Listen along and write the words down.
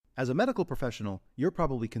As a medical professional, you're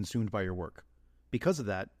probably consumed by your work. Because of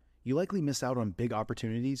that, you likely miss out on big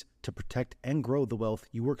opportunities to protect and grow the wealth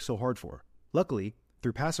you work so hard for. Luckily,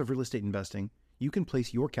 through passive real estate investing, you can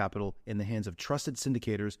place your capital in the hands of trusted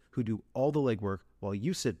syndicators who do all the legwork while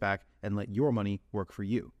you sit back and let your money work for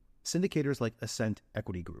you. Syndicators like Ascent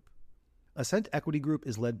Equity Group. Ascent Equity Group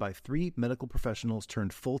is led by 3 medical professionals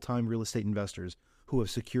turned full-time real estate investors who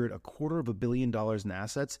have secured $250 million in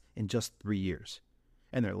assets in just 3 years.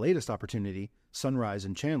 And their latest opportunity, Sunrise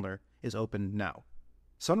in Chandler, is open now.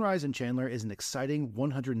 Sunrise in Chandler is an exciting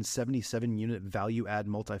 177-unit value-add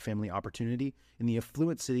multifamily opportunity in the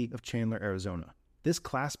affluent city of Chandler, Arizona. This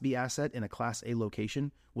Class B asset in a Class A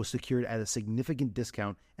location was secured at a significant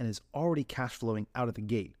discount and is already cash flowing out of the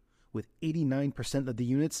gate, with 89% of the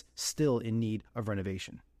units still in need of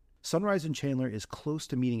renovation. Sunrise in Chandler is close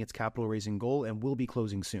to meeting its capital raising goal and will be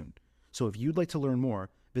closing soon. So if you'd like to learn more,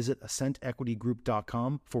 visit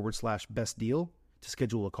ascentequitygroup.com/best deal to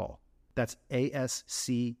schedule a call. That's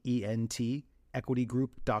ASCENT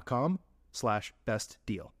equitygroup.com/best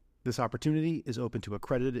deal. This opportunity is open to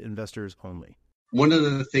accredited investors only. One of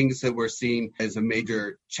the things that we're seeing as a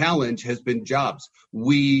major challenge has been jobs.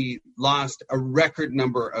 We lost a record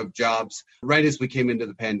number of jobs right as we came into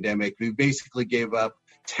the pandemic. We basically gave up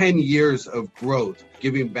 10 years of growth,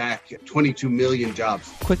 giving back 22 million jobs.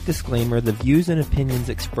 Quick disclaimer, the views and opinions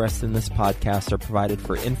expressed in this podcast are provided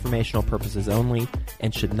for informational purposes only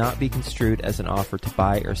and should not be construed as an offer to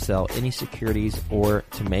buy or sell any securities or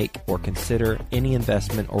to make or consider any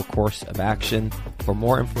investment or course of action. For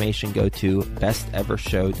more information, go to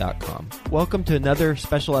bestevershow.com. Welcome to another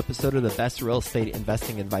special episode of the Best Real Estate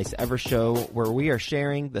Investing Advice Ever Show, where we are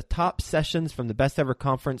sharing the top sessions from the Best Ever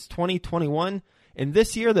Conference 2021. And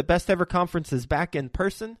this year, the Best Ever Conference is back in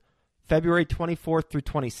person, February 24th through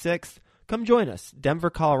 26th. Come join us, Denver,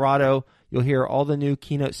 Colorado. You'll hear all the new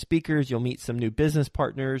keynote speakers. You'll meet some new business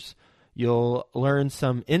partners. You'll learn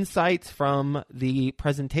some insights from the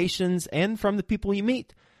presentations and from the people you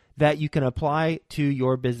meet that you can apply to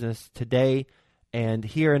your business today. And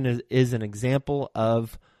here is an example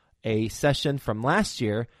of a session from last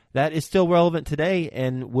year that is still relevant today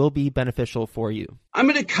and will be beneficial for you. I'm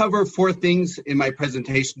going to cover 4 things in my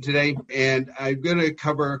presentation today, and I'm going to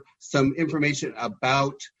cover some information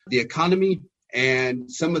about the economy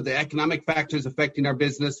and some of the economic factors affecting our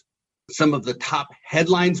business, some of the top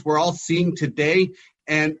headlines we're all seeing today,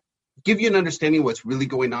 and give you an understanding of what's really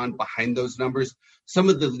going on behind those numbers, some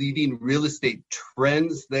of the leading real estate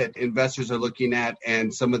trends that investors are looking at,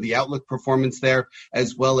 and some of the outlook performance there,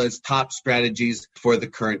 as well as top strategies for the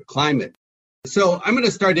current climate. So I'm going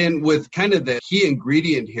to start in with kind of the key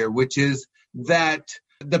ingredient here, which is that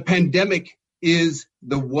the pandemic is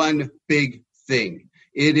the one big thing.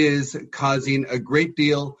 It is causing a great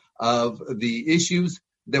deal of the issues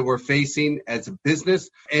that we're facing as a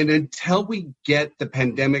business. And until we get the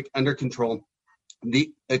pandemic under control,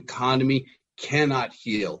 the economy cannot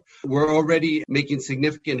heal. We're already making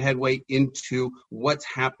significant headway into what's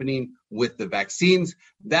happening with the vaccines.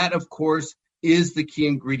 That, of course, is the key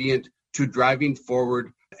ingredient to driving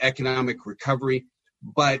forward economic recovery.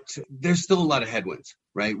 But there's still a lot of headwinds,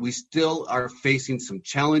 right? We still are facing some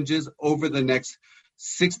challenges over the next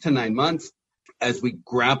 6 to 9 months as we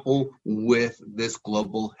grapple with this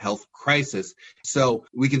global health crisis. So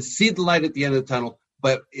we can see the light at the end of the tunnel,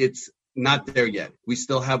 but it's not there yet. We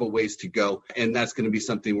still have a ways to go, and that's going to be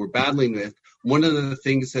something we're battling with. One of the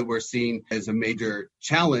things that we're seeing as a major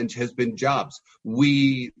challenge has been jobs.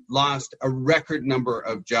 We lost a record number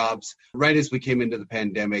of jobs right as we came into the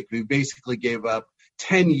pandemic. We basically gave up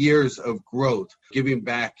 10 years of growth, giving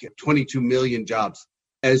back 22 million jobs.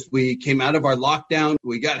 As we came out of our lockdown,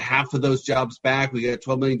 we got half of those jobs back. We got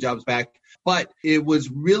 12 million jobs back, but it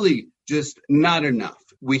was really just not enough.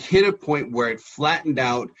 We hit a point where it flattened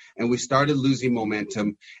out and we started losing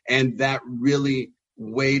momentum, and that really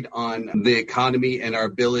weighed on the economy and our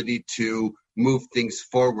ability to move things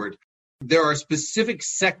forward. There are specific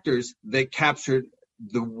sectors that captured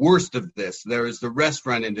the worst of this. There is the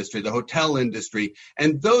restaurant industry, the hotel industry,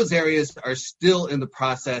 and those areas are still in the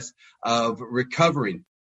process of recovering.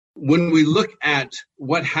 When we look at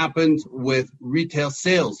what happened with retail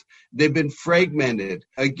sales, they've been fragmented.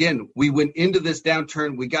 Again, we went into this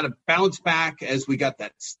downturn. We got to bounce back as we got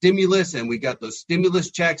that stimulus and we got those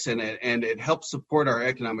stimulus checks and it helped support our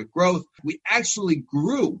economic growth. We actually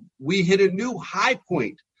grew. We hit a new high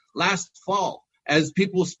point last fall as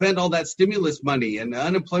people spend all that stimulus money and the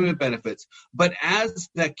unemployment benefits. But as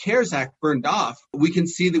that CARES Act burned off, we can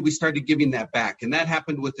see that we started giving that back. And that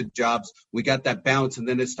happened with the jobs. We got that bounce and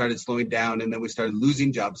then it started slowing down and then we started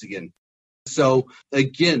losing jobs again. So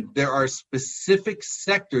again, there are specific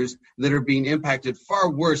sectors that are being impacted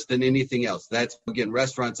far worse than anything else. That's, again,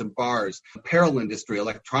 restaurants and bars, apparel industry,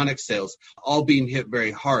 electronic sales, all being hit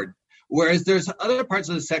very hard. Whereas there's other parts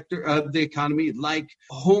of the sector of the economy like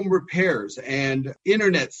home repairs and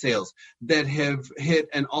internet sales that have hit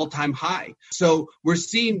an all-time high. So we're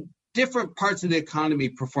seeing different parts of the economy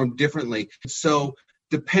perform differently. So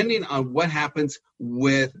depending on what happens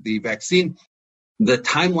with the vaccine, the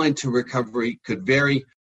timeline to recovery could vary.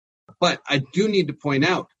 But I do need to point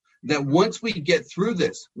out that once we get through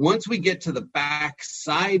this, once we get to the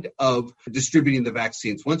backside of distributing the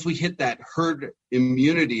vaccines, once we hit that herd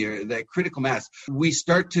immunity or that critical mass, we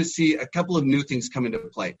start to see a couple of new things come into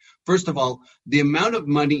play. First of all, the amount of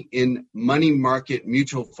money in money market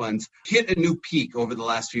mutual funds hit a new peak over the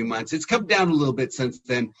last few months. It's come down a little bit since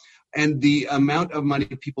then. And the amount of money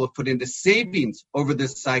people have put into savings over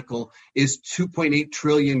this cycle is 2.8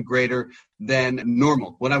 trillion greater than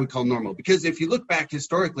normal, what I would call normal. Because if you look back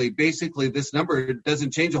historically, basically this number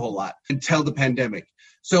doesn't change a whole lot until the pandemic.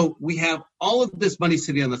 So we have all of this money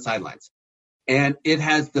sitting on the sidelines, and it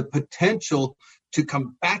has the potential to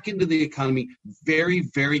come back into the economy very,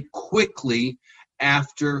 very quickly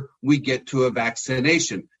after we get to a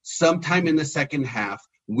vaccination. Sometime in the second half,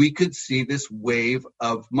 we could see this wave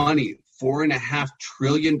of money, $4.5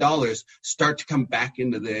 trillion, start to come back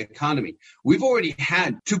into the economy. We've already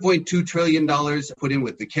had $2.2 trillion put in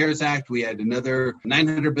with the CARES Act. We had another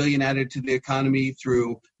 $900 billion added to the economy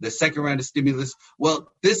through the second round of stimulus. Well,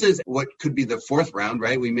 this is what could be the fourth round,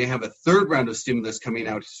 right? We may have a third round of stimulus coming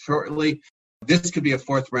out shortly. This could be a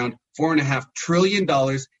fourth round, $4.5 trillion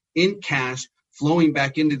in cash flowing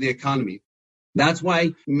back into the economy. That's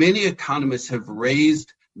why many economists have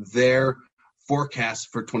raised their forecasts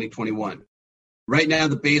for 2021. Right now,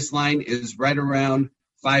 the baseline is right around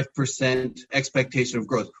 5% expectation of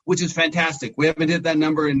growth, which is fantastic. We haven't hit that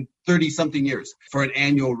number in 30-something years for an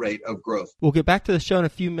annual rate of growth. We'll get back to the show in a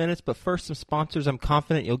few minutes, but first, some sponsors I'm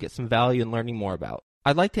confident you'll get some value in learning more about.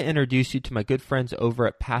 I'd like to introduce you to my good friends over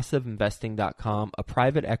at PassiveInvesting.com, a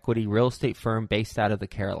private equity real estate firm based out of the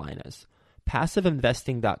Carolinas.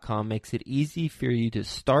 PassiveInvesting.com makes it easy for you to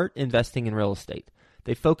start investing in real estate.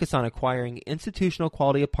 They focus on acquiring institutional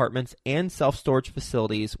quality apartments and self-storage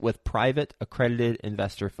facilities with private accredited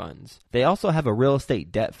investor funds. They also have a real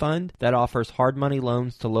estate debt fund that offers hard money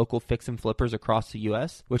loans to local fix and flippers across the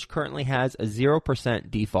U.S., which currently has a 0%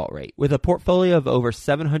 default rate. With a portfolio of over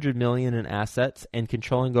 $700 million in assets and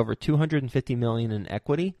controlling over $250 million in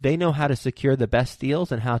equity, they know how to secure the best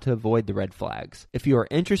deals and how to avoid the red flags. If you are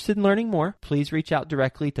interested in learning more, please reach out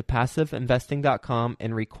directly to PassiveInvesting.com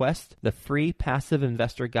and request the free Passive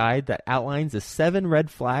Investor Guide that outlines the 7 red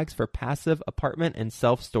flags for passive apartment and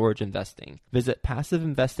self-storage investing. Visit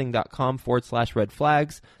PassiveInvesting.com/red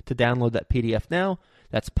flags to download that PDF now.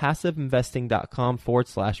 That's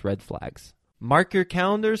PassiveInvesting.com/red flags. Mark your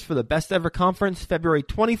calendars for the Best Ever Conference, February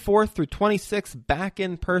 24th through 26th, back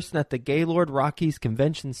in person at the Gaylord Rockies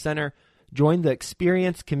Convention Center. Join the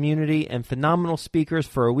experienced community and phenomenal speakers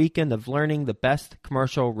for a weekend of learning the best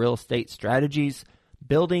commercial real estate strategies,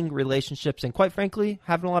 building relationships, and quite frankly,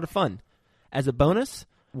 having a lot of fun. As a bonus,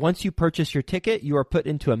 once you purchase your ticket, you are put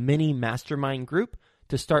into a mini mastermind group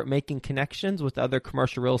to start making connections with other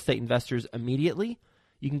commercial real estate investors immediately.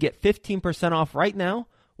 You can get 15% off right now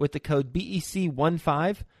with the code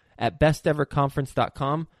BEC15 at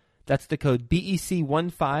besteverconference.com. That's the code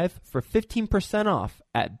BEC15 for 15% off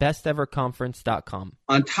at besteverconference.com.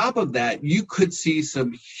 On top of that, you could see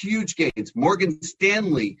some huge gains. Morgan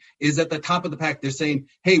Stanley is at the top of the pack. They're saying,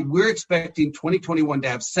 hey, we're expecting 2021 to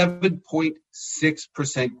have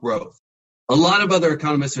 7.6% growth. A lot of other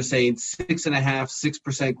economists are saying 6.5%,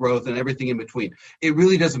 6% growth and everything in between. It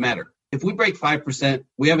really doesn't matter. If we break 5%,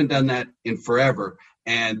 we haven't done that in forever,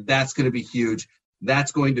 and that's going to be huge.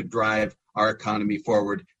 That's going to drive our economy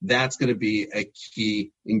forward. That's going to be a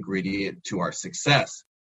key ingredient to our success.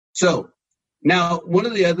 So now, one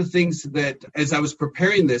of the other things that, as I was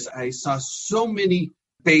preparing this, I saw so many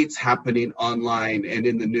debates happening online and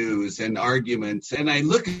in the news and arguments. And I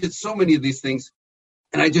look at so many of these things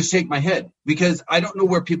and I just shake my head because I don't know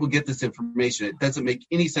where people get this information. It doesn't make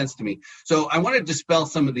any sense to me. So I want to dispel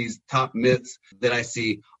some of these top myths that I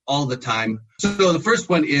see all the time. So the first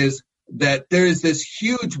one is that there is this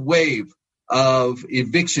huge wave of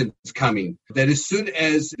evictions coming, that as soon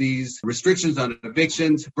as these restrictions on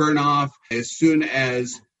evictions burn off, as soon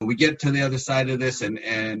as we get to the other side of this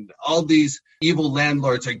and all these evil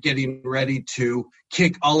landlords are getting ready to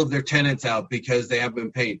kick all of their tenants out because they haven't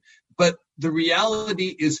been paying. But the reality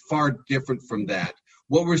is far different from that.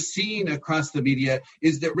 What we're seeing across the media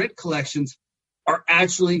is that rent collections are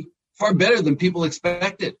actually far better than people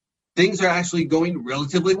expected. Things are actually going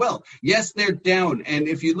relatively well. Yes, they're down. And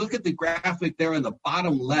if you look at the graphic there on the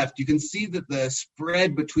bottom left, you can see that the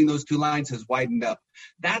spread between those two lines has widened up.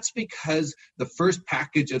 That's because the first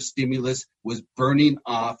package of stimulus was burning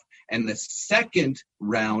off and the second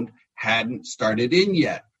round hadn't started in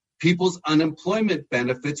yet. People's unemployment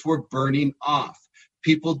benefits were burning off.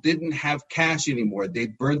 People didn't have cash anymore.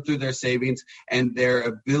 They'd burned through their savings, and their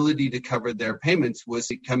ability to cover their payments was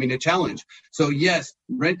becoming a challenge. So yes,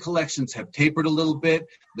 rent collections have tapered a little bit.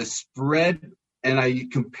 The spread, and I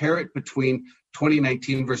compare it between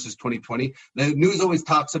 2019 versus 2020. The news always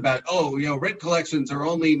talks about, rent collections are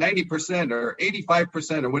only 90% or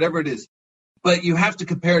 85% or whatever it is. But you have to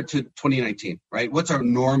compare it to 2019, right? What's our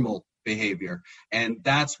normal behavior? And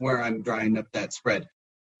that's where I'm drawing up that spread.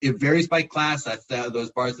 It varies by class. That's those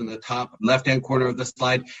bars in the top left-hand corner of the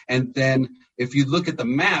slide. And then if you look at the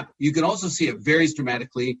map, you can also see it varies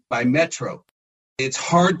dramatically by metro. It's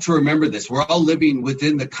hard to remember this. We're all living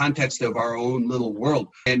within the context of our own little world.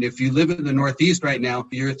 And if you live in the Northeast right now,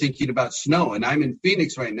 you're thinking about snow. And I'm in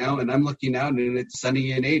Phoenix right now, and I'm looking out, and it's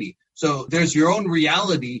sunny and 80. So there's your own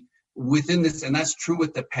reality within this. And that's true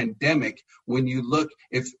with the pandemic. When you look,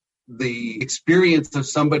 if the experience of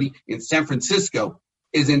somebody in San Francisco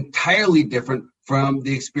is entirely different from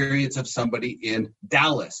the experience of somebody in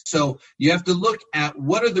Dallas. So you have to look at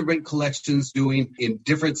what are the rent collections doing in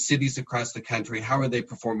different cities across the country? How are they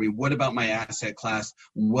performing? What about my asset class?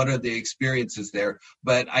 What are the experiences there?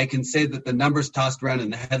 But I can say that the numbers tossed around in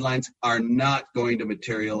the headlines are not going to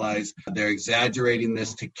materialize. They're exaggerating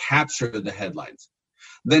this to capture the headlines.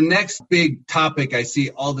 The next big topic I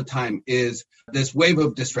see all the time is this wave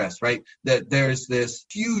of distress, right? That there's this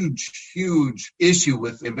huge issue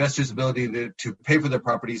with investors' ability to pay for their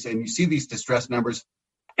properties. And you see these distress numbers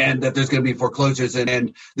and that there's going to be foreclosures.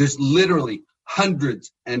 And there's literally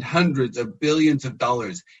hundreds and hundreds of billions of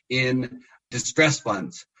dollars in distress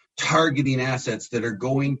funds targeting assets that are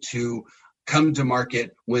going to come to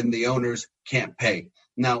market when the owners can't pay.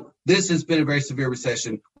 Now, this has been a very severe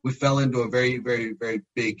recession. We fell into a very, very, very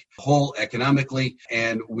big hole economically,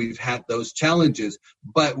 and we've had those challenges.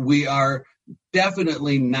 But we are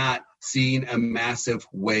definitely not seeing a massive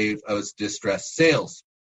wave of distressed sales.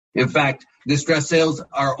 In fact, distressed sales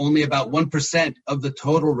are only about 1% of the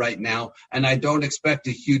total right now, and I don't expect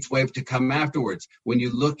a huge wave to come afterwards. When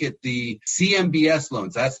you look at the CMBS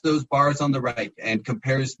loans, that's those bars on the right, and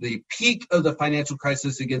compares the peak of the financial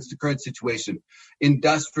crisis against the current situation.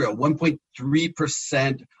 Industrial,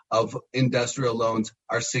 1.3% of industrial loans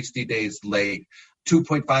are 60 days late,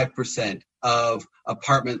 2.5% of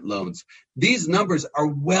apartment loans. These numbers are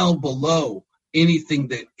well below anything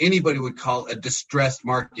that anybody would call a distressed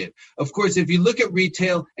market. Of course, if you look at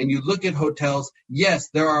retail and you look at hotels, yes,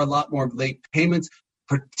 there are a lot more late payments,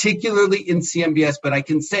 particularly in CMBS. But I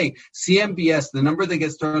can say CMBS, the number that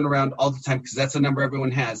gets thrown around all the time, because that's the number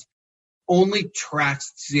everyone has, only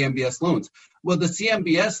tracks CMBS loans. Well, the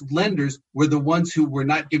CMBS lenders were the ones who were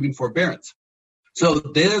not giving forbearance. So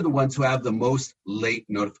they're the ones who have the most late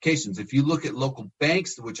notifications. If you look at local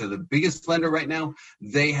banks, which are the biggest lender right now,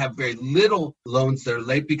 they have very little loans that are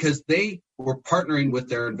late because they were partnering with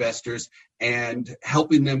their investors and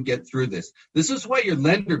helping them get through this. This is why your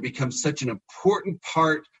lender becomes such an important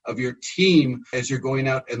part of your team as you're going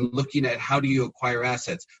out and looking at how do you acquire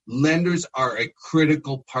assets. Lenders are a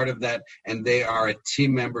critical part of that, and they are a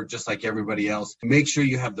team member just like everybody else. Make sure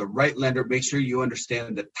you have the right lender. Make sure you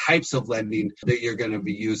understand the types of lending that you're going to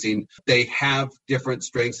be using. They have different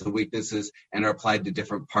strengths and weaknesses and are applied to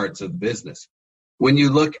different parts of the business. When you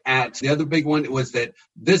look at the other big one, was that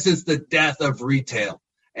this is the death of retail.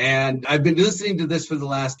 And I've been listening to this for the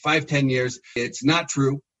last 5-10 years. It's not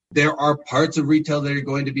true. There are parts of retail that are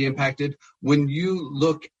going to be impacted. When you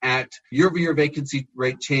look at year-over-year vacancy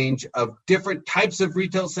rate change of different types of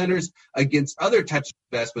retail centers against other types of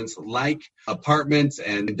investments like apartments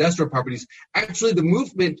and industrial properties, actually the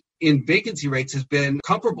movement in vacancy rates has been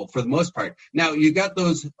comparable for the most part. Now, you got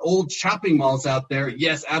those old shopping malls out there.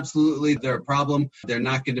 Yes, absolutely, they're a problem. They're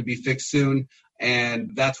not going to be fixed soon.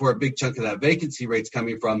 And that's where a big chunk of that vacancy rate's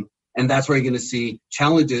coming from. And that's where you're going to see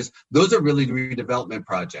challenges. Those are really redevelopment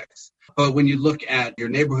projects. But when you look at your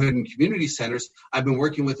neighborhood and community centers, I've been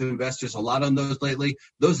working with investors a lot on those lately.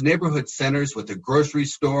 Those neighborhood centers with a grocery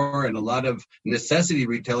store and a lot of necessity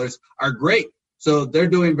retailers are great. So they're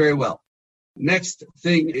doing very well. Next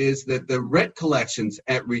thing is that the rent collections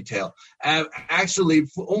at retail have actually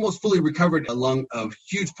almost fully recovered along a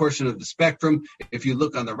huge portion of the spectrum. If you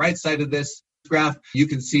look on the right side of this graph, you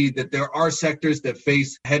can see that there are sectors that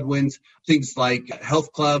face headwinds, things like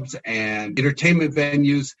health clubs and entertainment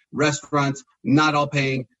venues, restaurants, not all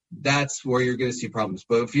paying. that's where you're going to see problems.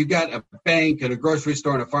 But if you've got a bank and a grocery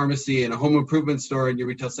store and a pharmacy and a home improvement store in your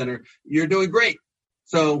retail center, you're doing great.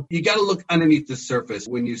 So you got to look underneath the surface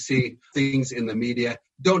when you see things in the media.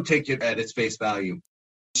 Don't take it at its face value.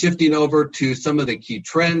 Shifting over to some of the key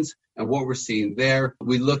trends and what we're seeing there,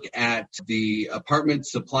 we look at the apartment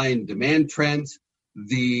supply and demand trends.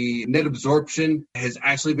 The net absorption has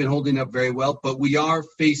actually been holding up very well, but we are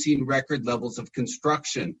facing record levels of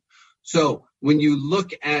construction. So when you look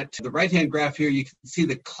at the right-hand graph here, you can see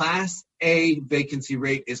the Class A vacancy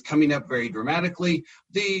rate is coming up very dramatically.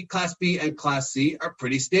 The Class B and Class C are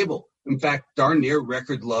pretty stable. In fact, darn near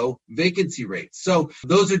record low vacancy rates. So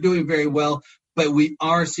those are doing very well, but we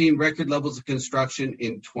are seeing record levels of construction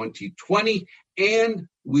in 2020, and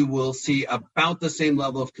we will see about the same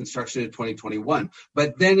level of construction in 2021.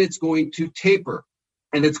 But then it's going to taper.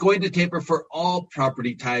 And it's going to taper for all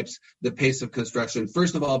property types, the pace of construction.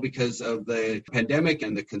 First of all, because of the pandemic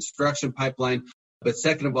and the construction pipeline. But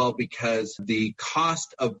second of all, because the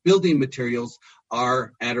cost of building materials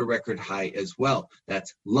are at a record high as well.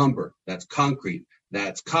 That's lumber, that's concrete,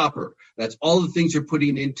 that's copper. That's all the things you're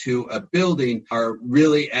putting into a building are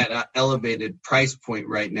really at an elevated price point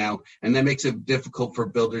right now. And that makes it difficult for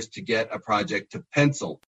builders to get a project to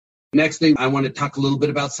pencil. Next thing, I want to talk a little bit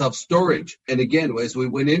about self-storage. And again, as we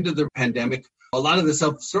went into the pandemic, a lot of the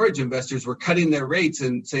self-storage investors were cutting their rates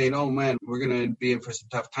and saying, oh man, we're going to be in for some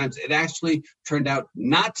tough times. It actually turned out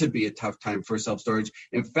not to be a tough time for self-storage.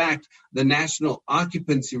 In fact, the national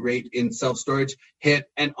occupancy rate in self-storage hit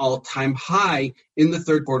an all-time high in the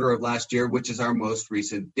third quarter of last year, which is our most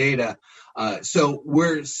recent data. So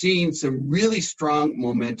we're seeing some really strong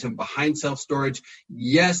momentum behind self-storage.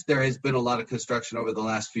 Yes, there has been a lot of construction over the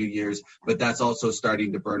last few years, but that's also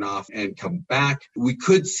starting to burn off and come back. We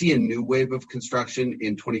could see a new wave of construction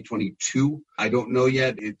in 2022. I don't know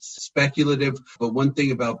yet. It's speculative. But one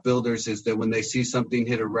thing about builders is that when they see something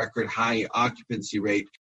hit a record high occupancy rate,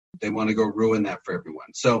 they want to go ruin that for everyone.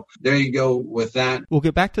 So there you go with that. We'll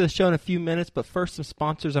get back to the show in a few minutes, but first, some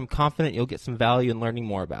sponsors I'm confident you'll get some value in learning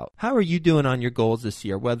more about. How are you doing on your goals this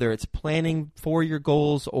year? Whether it's planning for your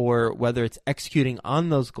goals or whether it's executing on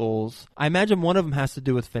those goals, I imagine one of them has to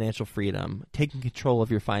do with financial freedom, taking control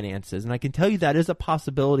of your finances. And I can tell you that is a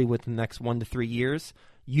possibility within the next 1 to 3 years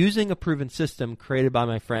using a proven system created by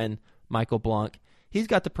my friend Michael Blanc. He's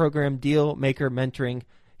got the program Deal Maker Mentoring.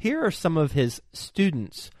 Here are some of his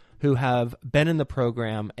students who have been in the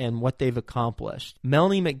program and what they've accomplished.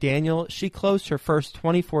 Melanie McDaniel, she closed her first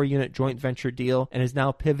 24-unit joint venture deal and is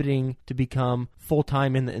now pivoting to become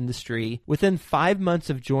full-time in the industry. Within 5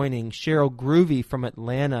 months of joining, Cheryl Groovy from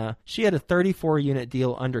Atlanta, she had a 34-unit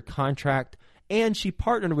deal under contract, and she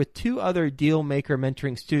partnered with 2 other Deal Maker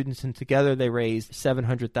Mentoring students, and together they raised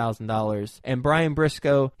 $700,000. And Brian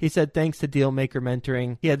Briscoe, he said thanks to Deal Maker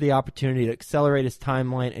Mentoring, he had the opportunity to accelerate his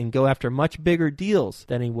timeline and go after much bigger deals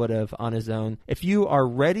than he would have on his own. If you are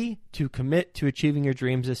ready to commit to achieving your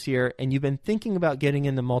dreams this year and you've been thinking about getting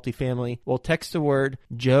into multifamily, well, text the word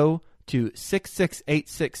Joe to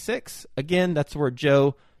 66866. Again, that's the word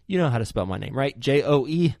Joe. You know how to spell my name, right? Joe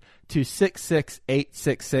to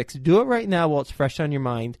 66866. Do it right now while it's fresh on your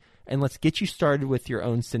mind, and let's get you started with your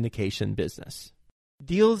own syndication business.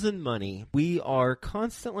 Deals and money. We are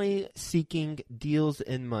constantly seeking deals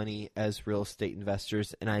and money as real estate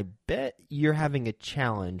investors, and I bet you're having a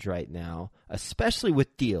challenge right now, especially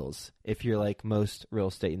with deals, if you're like most real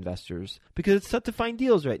estate investors, because it's tough to find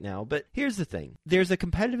deals right now. But here's the thing. There's a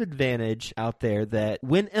competitive advantage out there that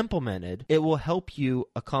when implemented, it will help you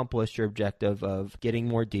accomplish your objective of getting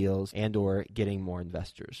more deals and or getting more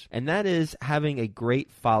investors. And that is having a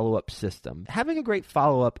great follow-up system. Having a great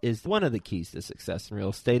follow-up is one of the keys to success in real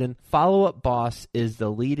estate, and Follow Up Boss is the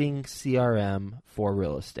leading CRM for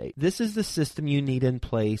real estate. This is the system you need in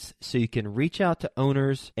place so you can reach out to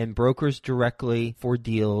owners and brokers directly for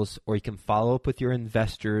deals, or you can follow up with your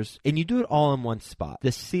investors, and you do it all in one spot.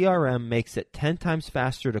 The CRM makes it 10 times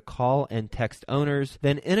faster to call and text owners,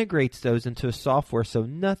 then integrates those into a software so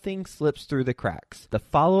nothing slips through the cracks. The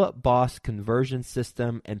Follow Up Boss conversion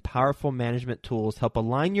system and powerful management tools help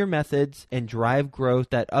align your methods and drive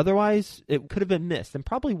growth that otherwise it could have been missed and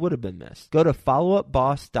probably would have been missed. Go to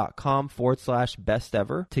followupboss.com/best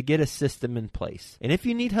ever to get a system in place. And if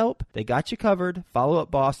you need help, they got you covered. Follow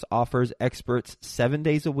Up Boss offers experts 7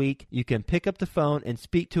 days a week. You can pick up the phone and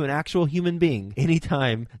speak to an actual human being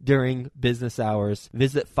anytime during business hours.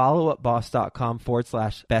 Visit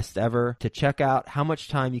followupboss.com/best ever to check out how much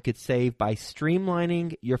time you could save by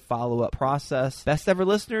streamlining your follow-up process. Best Ever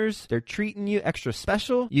listeners, they're treating you extra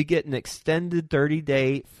special. You get an extended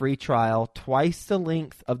 30-day free trial, twice the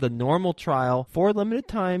length of the normal trial for a limited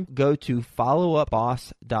time. Go to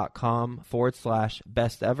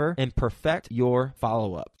followupboss.com/best ever and perfect your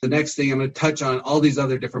follow-up. The next thing, I'm going to touch on all these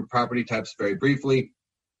other different property types very briefly.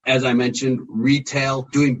 As I mentioned, retail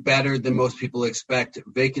doing better than most people expect.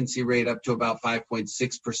 Vacancy rate up to about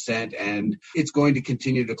 5.6%, and it's going to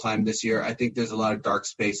continue to climb this year. I think there's a lot of dark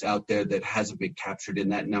space out there that hasn't been captured in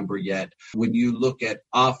that number yet. When you look at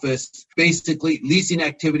office, basically leasing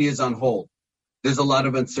activity is on hold. There's a lot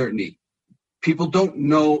of uncertainty. People don't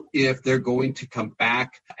know if they're going to come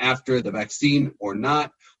back after the vaccine or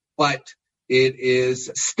not, but it is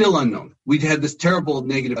still unknown. We'd had this terrible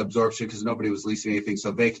negative absorption because nobody was leasing anything,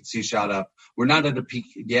 so vacancy shot up. We're not at a peak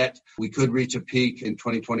yet. We could reach a peak in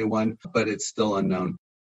 2021, but it's still unknown.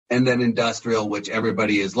 And then industrial, which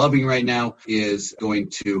everybody is loving right now, is going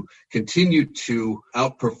to continue to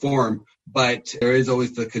outperform, but there is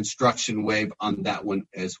always the construction wave on that one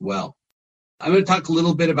as well. I'm going to talk a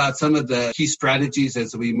little bit about some of the key strategies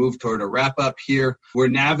as we move toward a wrap-up here. We're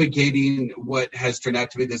navigating what has turned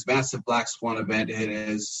out to be this massive black swan event. It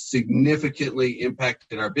has significantly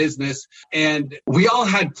impacted our business. And we all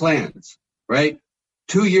had plans, right?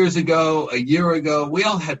 2 years ago, a year ago, we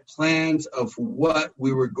all had plans of what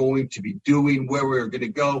we were going to be doing, where we were going to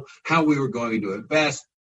go, how we were going to invest.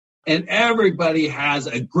 And everybody has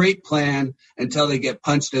a great plan until they get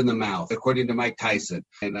punched in the mouth, according to Mike Tyson.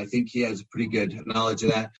 And I think he has pretty good knowledge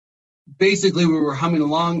of that. Basically, we were humming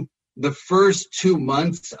along. The first 2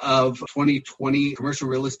 months of 2020, commercial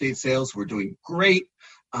real estate sales were doing great.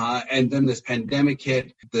 And then this pandemic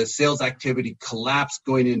hit. The sales activity collapsed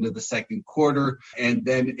going into the second quarter. And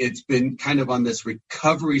then it's been kind of on this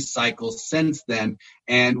recovery cycle since then.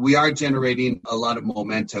 And we are generating a lot of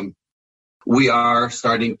momentum. We are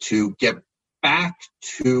starting to get back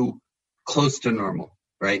to close to normal,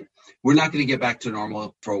 right? We're not going to get back to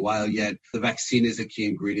normal for a while yet. The vaccine is a key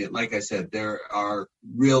ingredient. Like I said, there are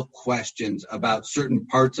real questions about certain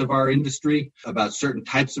parts of our industry, about certain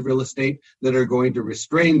types of real estate that are going to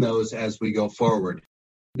restrain those as we go forward.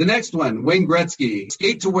 The next one, Wayne Gretzky,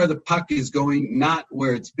 skate to where the puck is going, not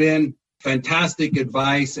where it's been. Fantastic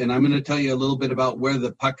advice. And I'm going to tell you a little bit about where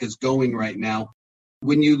the puck is going right now.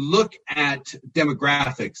 When you look at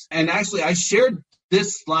demographics, and actually I shared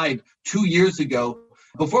this slide 2 years ago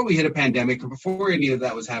before we hit a pandemic or before any of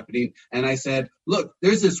that was happening. And I said, look,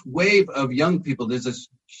 there's this wave of young people. There's this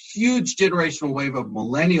huge generational wave of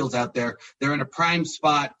millennials out there. They're in a prime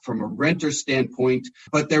spot from a renter standpoint,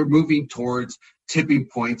 but they're moving towards tipping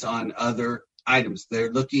points on other items.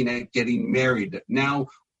 They're looking at getting married. Now,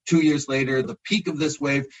 2 years later, the peak of this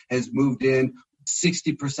wave has moved in.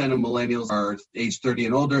 60% of millennials are age 30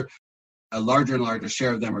 and older. A larger and larger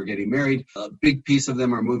share of them are getting married. A big piece of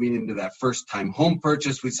them are moving into that first-time home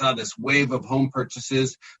purchase. We saw this wave of home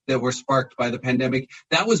purchases that were sparked by the pandemic.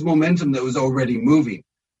 That was momentum that was already moving.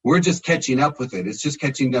 We're just catching up with it. It's just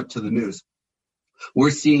catching up to the news. We're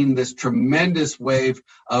seeing this tremendous wave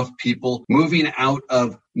of people moving out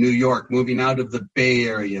of New York, moving out of the Bay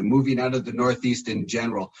Area, moving out of the Northeast in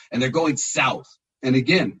general, and they're going south. And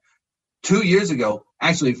again, 2 years ago,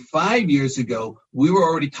 actually 5 years ago, we were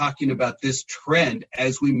already talking about this trend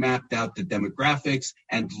as we mapped out the demographics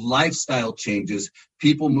and lifestyle changes.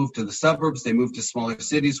 People move to the suburbs, they move to smaller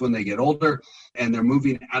cities when they get older, and they're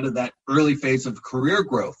moving out of that early phase of career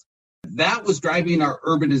growth. That was driving our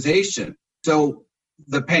urbanization. So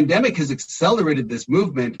the pandemic has accelerated this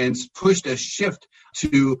movement and pushed a shift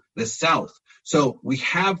to the south. So we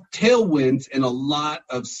have tailwinds in a lot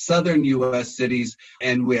of southern U.S. cities,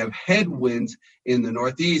 and we have headwinds in the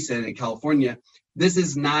Northeast and in California. This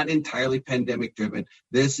is not entirely pandemic driven.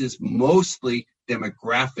 This is mostly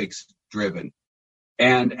demographics driven.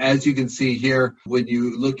 And as you can see here, when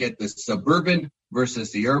you look at the suburban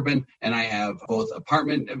versus the urban, and I have both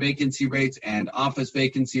apartment vacancy rates and office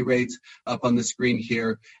vacancy rates up on the screen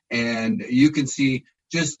here, and you can see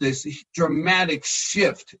just this dramatic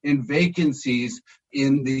shift in vacancies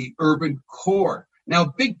in the urban core. Now,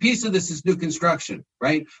 a big piece of this is new construction,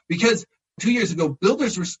 right? Because 2 years ago,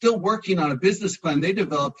 builders were still working on a business plan they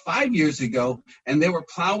developed 5 years ago, and they were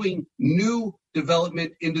plowing new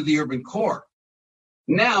development into the urban core.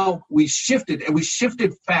 Now we shifted, and we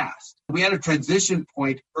shifted fast. We had a transition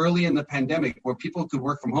point early in the pandemic where people could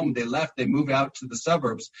work from home. They left, they moved out to the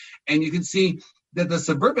suburbs. And you can see that the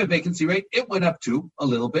suburban vacancy rate, it went up too a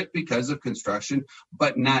little bit because of construction,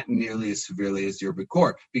 but not nearly as severely as the urban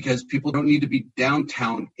core, because people don't need to be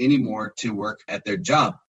downtown anymore to work at their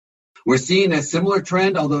job. We're seeing a similar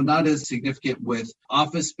trend, although not as significant with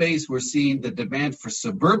office space. We're seeing the demand for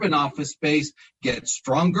suburban office space get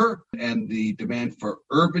stronger and the demand for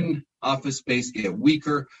urban office space get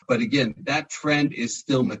weaker. But again, that trend is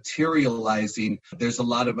still materializing. There's a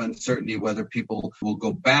lot of uncertainty whether people will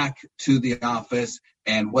go back to the office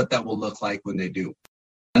and what that will look like when they do.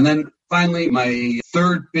 And then finally, my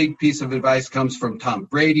third big piece of advice comes from Tom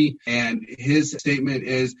Brady. And his statement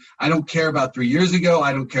is, I don't care about 3 years ago.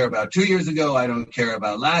 I don't care about 2 years ago. I don't care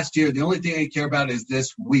about last year. The only thing I care about is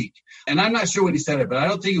this week. And I'm not sure when he said it, but I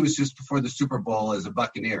don't think it was just before the Super Bowl as a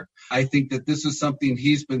Buccaneer. I think that this is something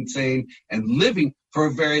he's been saying and living for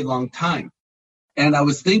a very long time. And I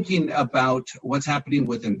was thinking about what's happening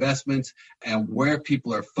with investments and where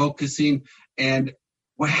people are focusing. And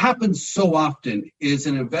what happens so often is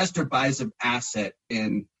an investor buys an asset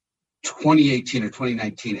in 2018 or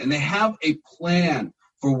 2019, and they have a plan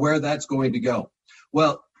for where that's going to go.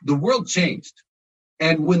 Well, the world changed.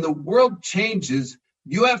 And when the world changes,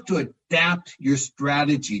 you have to adapt your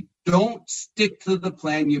strategy. Don't stick to the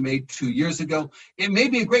plan you made 2 years ago. It may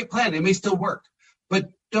be a great plan. It may still work.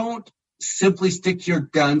 But don't simply stick to your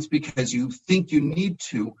guns because you think you need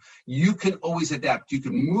to. You can always adapt. You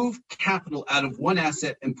can move capital out of one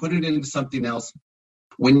asset and put it into something else.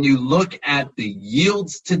 When you look at the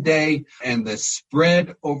yields today and the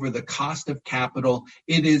spread over the cost of capital,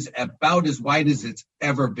 it is about as wide as it's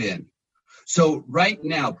ever been. So right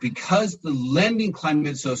now, because the lending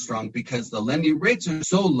climate is so strong, because the lending rates are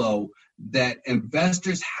so low, that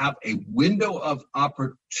investors have a window of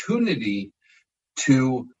opportunity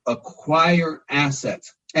to acquire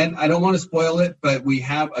assets. And I don't want to spoil it, but we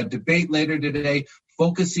have a debate later today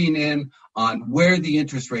focusing in on where the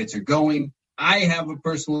interest rates are going. I have a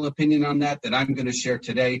personal opinion on that I'm going to share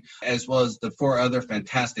today, as well as the 4 other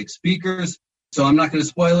fantastic speakers. So I'm not going to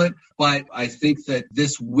spoil it, but I think that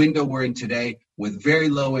this window we're in today with very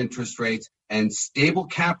low interest rates and stable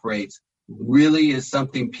cap rates really is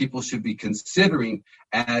something people should be considering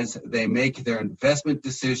as they make their investment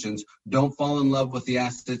decisions. Don't fall in love with the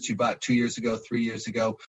assets you bought 2 years ago, 3 years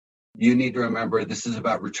ago. You need to remember this is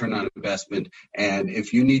about return on investment. And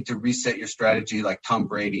if you need to reset your strategy like Tom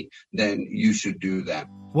Brady, then you should do that.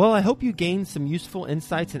 Well, I hope you gained some useful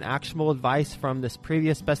insights and actionable advice from this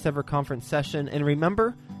previous Best Ever Conference session. And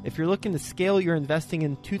remember, if you're looking to scale your investing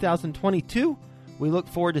in 2022, we look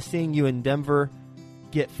forward to seeing you in Denver.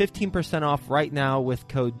 Get 15% off right now with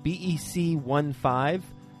code BEC15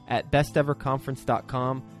 at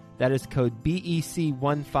besteverconference.com. That is code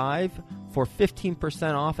BEC15 for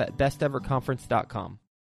 15% off at besteverconference.com.